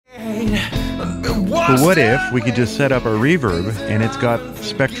But what if we could just set up a reverb and it's got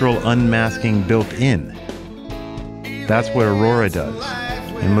spectral unmasking built in? That's what Aurora does.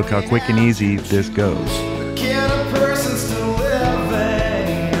 And look how quick and easy this goes.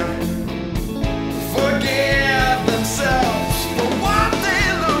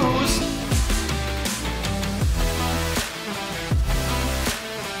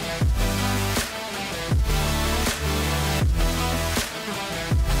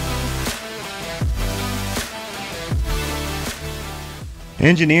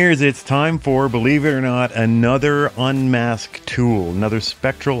 Engineers, it's time for, believe it or not, another unmask tool. Another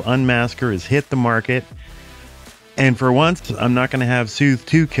spectral unmasker has hit the market. And for once, I'm not going to have Soothe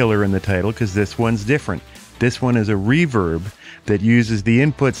 2 Killer in the title because this one's different. This one is a reverb that uses the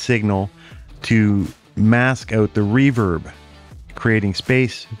input signal to mask out the reverb, creating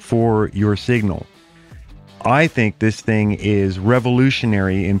space for your signal. I think this thing is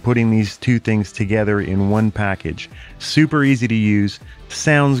revolutionary in putting these two things together in one package. Super easy to use,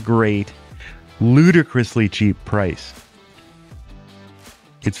 sounds great, ludicrously cheap price.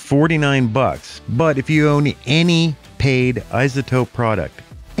 It's 49 bucks, but if you own any paid Izotope product,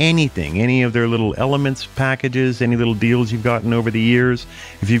 anything, any of their little elements packages, any little deals you've gotten over the years,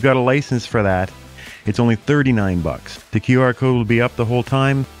 if you've got a license for that, it's only 39 bucks. The QR code will be up the whole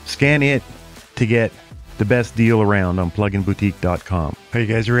time. Scan it to get the best deal around on Pluginboutique.com. Are you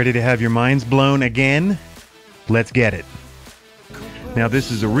guys ready to have your minds blown again? Let's get it. Now, this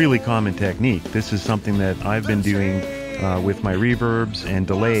is a really common technique. This is something that I've been doing with my reverbs and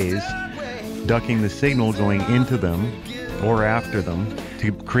delays, ducking the signal going into them or after them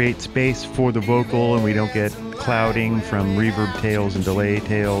to create space for the vocal, and we don't get clouding from reverb tails and delay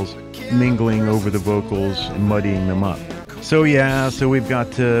tails mingling over the vocals and muddying them up. So yeah, so we've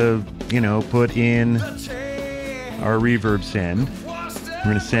got to, you know, put in our reverb send. We're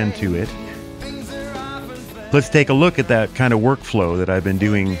going to send to it. Let's take a look at that kind of workflow that I've been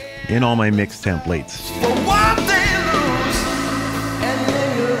doing in all my mix templates.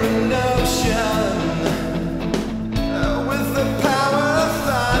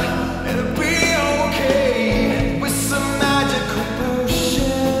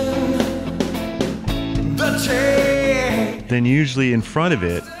 Then usually in front of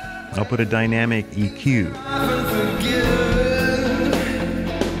it, I'll put a dynamic EQ.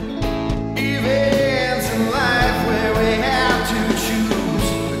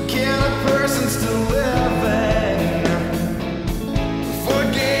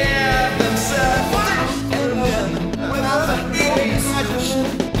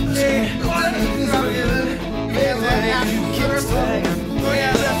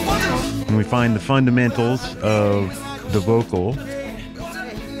 And we find the fundamentals of the vocal,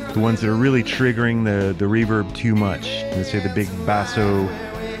 the ones that are really triggering the reverb too much. Let's say the big basso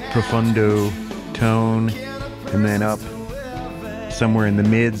profundo tone, and then up somewhere in the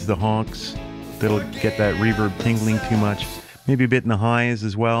mids, the honks that'll get that reverb tingling too much. Maybe a bit in the highs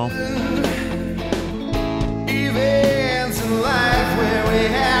as well. Events in life where we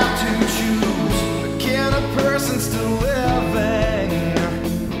have to choose, can a person still living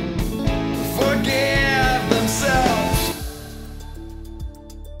forgive themselves?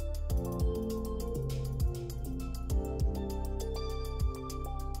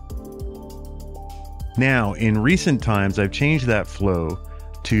 Now, in recent times, I've changed that flow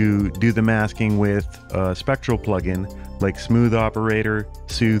to do the masking with a Spectral plugin like Smooth Operator,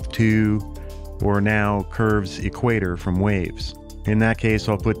 Soothe 2, or now Curves Equator from Waves. In that case,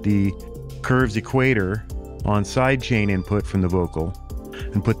 I'll put the Curves Equator on sidechain input from the vocal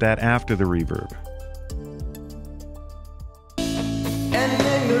and put that after the reverb.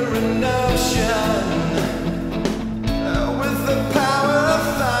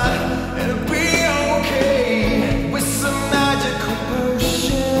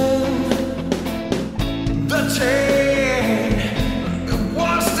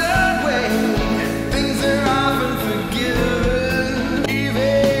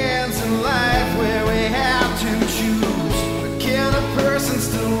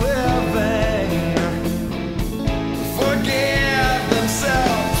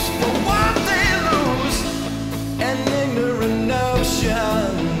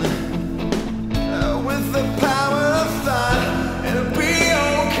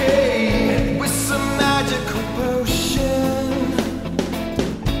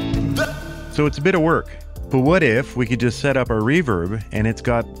 So it's a bit of work, but what if we could just set up a reverb and it's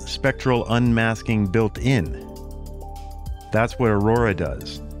got spectral unmasking built in? That's what Aurora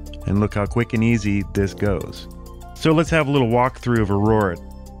does. And look how quick and easy this goes. So let's have a little walkthrough of Aurora.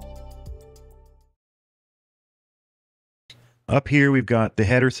 Up here, we've got the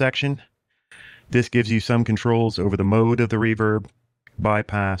header section. This gives you some controls over the mode of the reverb,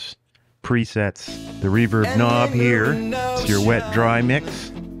 bypass, presets. The reverb knob here is your wet-dry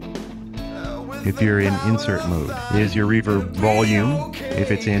mix. If you're in insert mode, is your reverb volume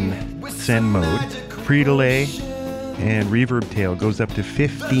if it's in send mode. Pre-delay and reverb tail goes up to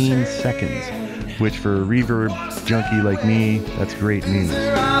 15 seconds, which for a reverb junkie like me, that's great news.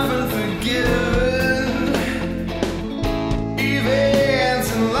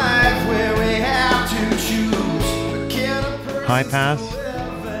 High pass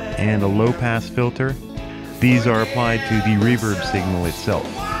and a low pass filter. These are applied to the reverb signal itself,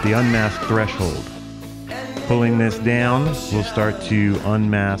 the unmask threshold. Pulling this down will start to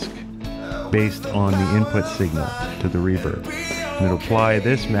unmask based on the input signal to the reverb. And it'll apply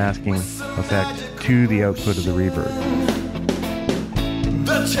this masking effect to the output of the reverb.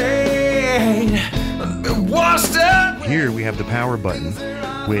 Here we have the power button,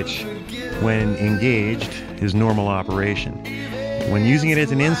 which when engaged is normal operation. When using it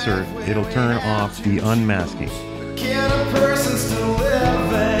as an insert, it'll turn off the unmasking.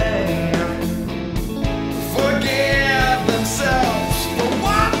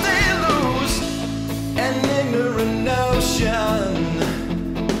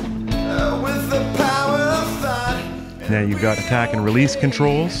 Now you've got attack and release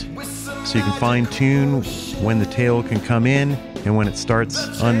controls, so you can fine tune when the tail can come in and when it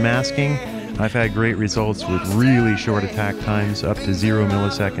starts unmasking. I've had great results with really short attack times, up to 0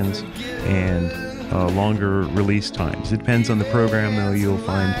 milliseconds, and longer release times. It depends on the program, though. You'll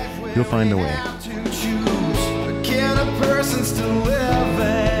find the way.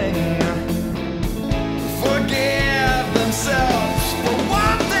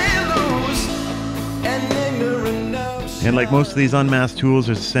 And like most of these unmasked tools,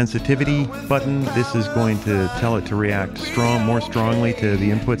 there's a sensitivity button. This is going to tell it to react more strongly to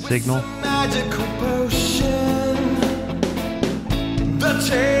the input signal.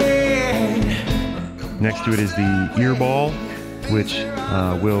 Next to it is the ear ball, which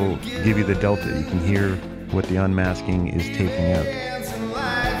will give you the delta. You can hear what the unmasking is taking out.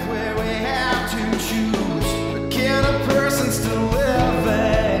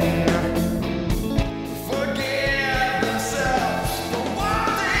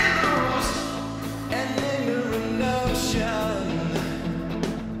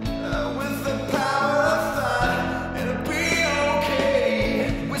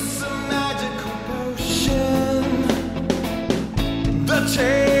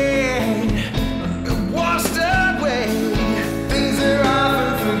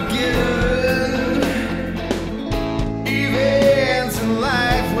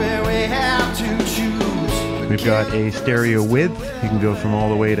 We've got a stereo width. You can go from all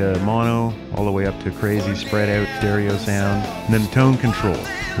the way to mono, all the way up to crazy spread out stereo sound. And then the tone control,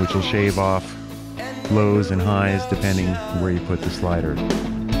 which will shave off lows and highs depending where you put the slider.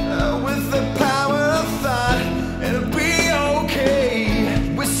 With the power of thought, it'll be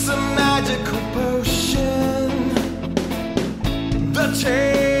okay with some magical potion. The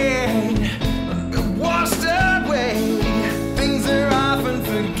chain washed away, things are often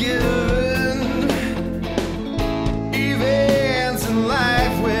forgiven. Events in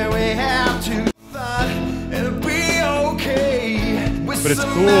life where we have to thought it'll be okay with. But it's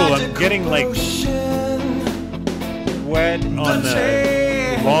cool. I'm getting like wet on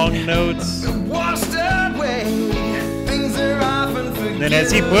the long notes. And then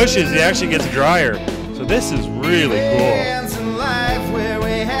as he pushes, he actually gets drier. So this is really cool.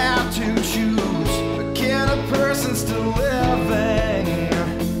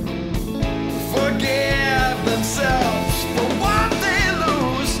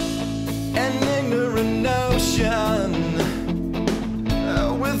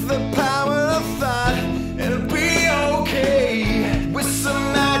 With the power of thought, it'll be okay with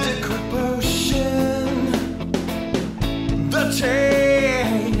some magical potion. The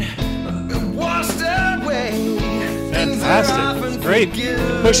chain washed away. Fantastic. It's great.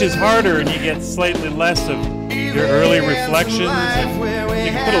 It pushes harder and you get slightly less of your early reflections. And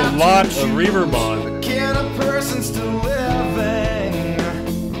you can put a lot of reverb on.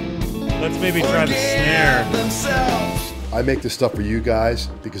 Let's maybe try the snare. I make this stuff for you guys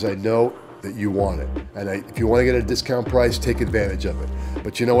because I know that you want it. And if you want to get a discount price, take advantage of it.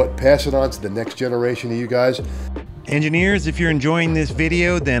 But you know what? Pass it on to the next generation of you guys. Engineers, if you're enjoying this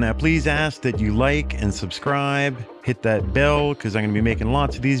video, then please ask that you like and subscribe. Hit that bell because I'm going to be making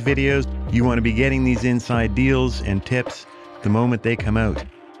lots of these videos. You want to be getting these inside deals and tips the moment they come out.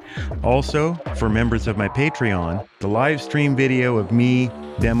 Also, for members of my Patreon, the live stream video of me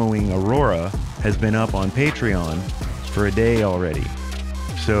demoing Aurora has been up on Patreon. for a day already.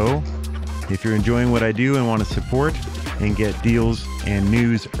 So if you're enjoying what I do and want to support and get deals and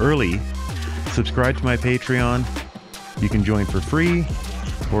news early, subscribe to my Patreon. You can join for free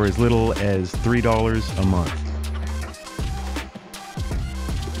or as little as $3 a month.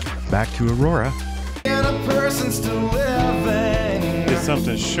 Back to Aurora. Get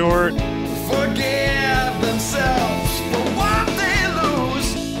something short. Forgive themselves for what they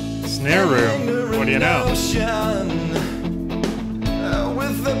lose. Snare room. What do you know?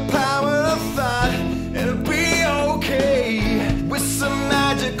 With the power of thought, it'll be okay. With some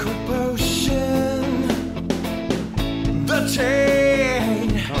magical potion, the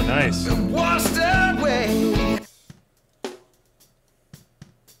chain. Oh, nice. Washed away.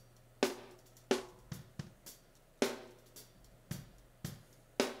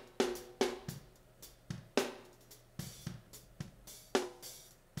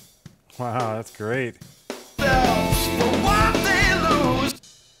 Wow, that's great.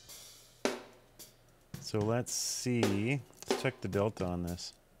 So let's see. Let's check the delta on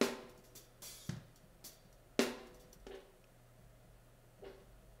this.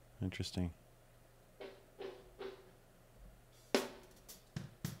 Interesting.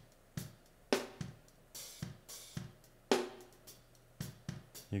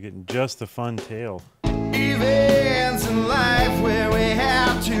 You're getting just the fun tail. Events in life where we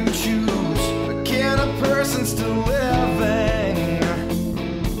have to choose. But can a person still living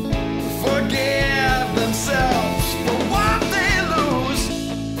forgive themselves for what they lose?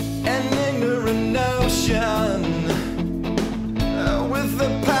 An ignorant notion. With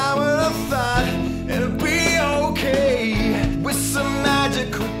the power of thought, it'll be okay. With some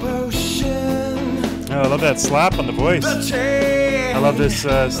magical potion. Oh, I love that slap on the voice. I love this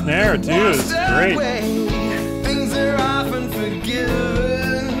snare too. It's great. Things are often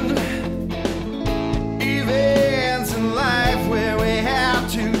forgiven. Events in life where we have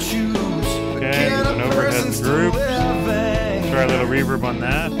to choose. Okay, there's an overhead group. Try a little reverb on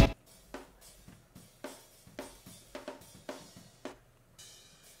that.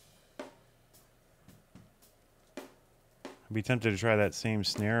 I'd be tempted to try that same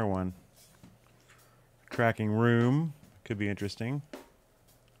snare one. Tracking room. Could be interesting.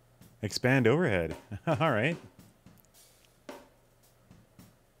 Expand overhead. All right.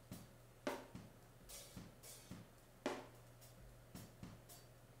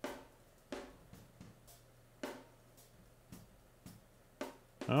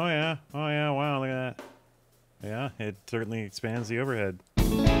 Oh yeah. Oh yeah. Wow, look at that. Yeah, it certainly expands the overhead.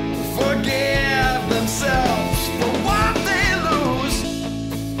 Forgive themselves for what they lose.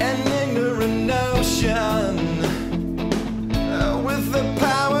 An ignorant notion. With the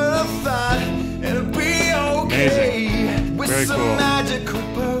power of thought, it'll be okay. Amazing. With Very some cool. magical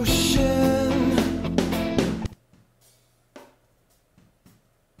potion.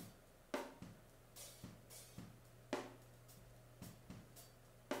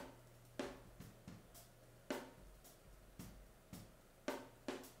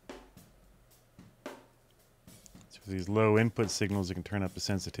 So with these low input signals, you can turn up the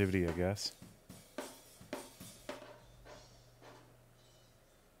sensitivity, I guess.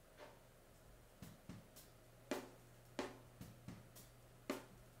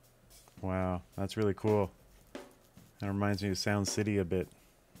 Wow, that's really cool. That reminds me of Sound City a bit.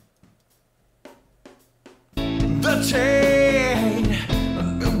 The chain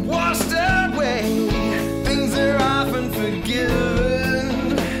washed away. Things are often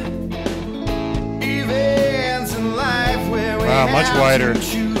forgiven. Events in life where we Wow, much have wider. to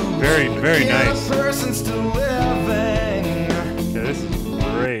choose. Very, very Can nice. a person still living? Okay, this is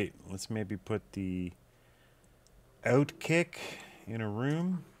great. Let's maybe put the out kick in a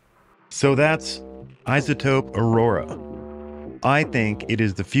room. So that's Izotope Aurora. I think it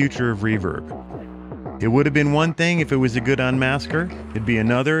is the future of reverb. It would have been one thing if it was a good unmasker. It'd be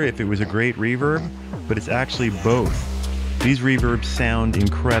another if it was a great reverb, but it's actually both. These reverbs sound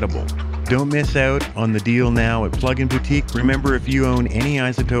incredible. Don't miss out on the deal now at Pluginboutique. Remember, if you own any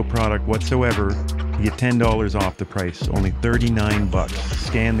Izotope product whatsoever, you get $10 off the price, only 39 bucks.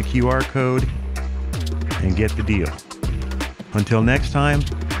 Scan the QR code and get the deal. Until next time,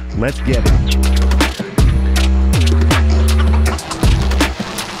 let's get it.